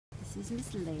This is Miss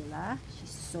Layla. She's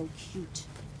so cute.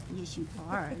 Yes, you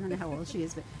are. I don't know how old she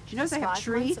is, but she knows I have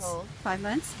treats. 5 months old. 5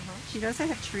 months. She knows I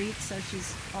have treats, so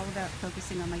she's all about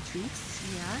focusing on my treats.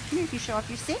 Yeah. Come here, if you show off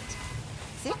your sit.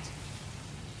 Sit.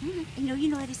 I know you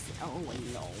know how to sit. Oh, I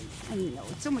know. I know.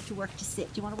 It's so much work to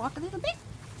sit. Do you want to walk a little bit?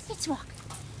 Let's walk.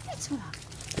 Let's walk.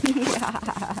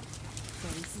 Yeah. So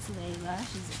this is Layla.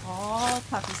 She's all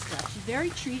puppy stuff. She's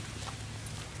very treat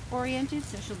oriented,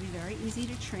 so she'll be very easy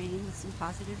to train with some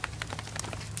positive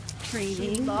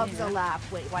training. She loves a lap.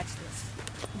 Wait, watch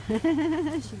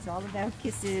this. She's all about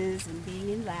kisses and being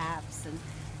in laps and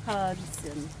hugs,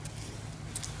 and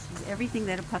she's everything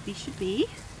that a puppy should be,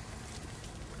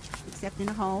 except in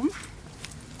a home.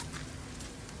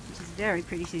 She's very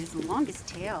pretty. She has the longest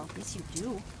tail. Yes, you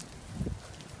do.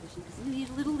 She doesn't need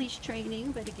a little leash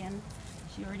training, but again,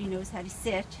 she already knows how to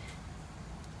sit.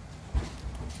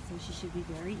 So she should be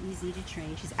very easy to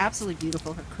train. She's absolutely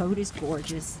beautiful. Her coat is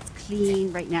gorgeous. It's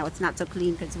clean. Right now it's not so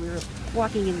clean because we were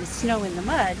walking in the snow and the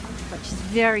mud, but she's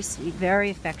very sweet, very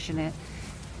affectionate.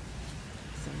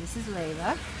 So this is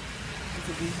Layla.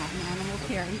 She's in animal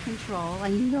care and control. I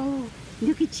know.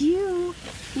 Look at you.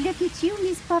 Look at you,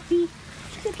 Miss Puppy.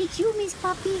 Look at you, Miss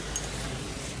Puppy.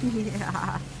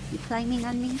 Yeah. You climbing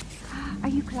on me? Are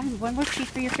you climbing? One more treat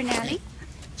for your finale?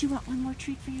 Do you want one more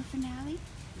treat for your finale?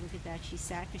 Look at that. She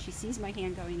sat because she sees my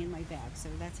hand going in my bag, so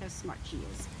that's how smart she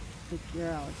is. Good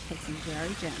girl. She takes me very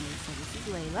gently. So this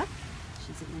is Layla.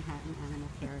 She's at Manhattan Animal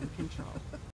Care and Control.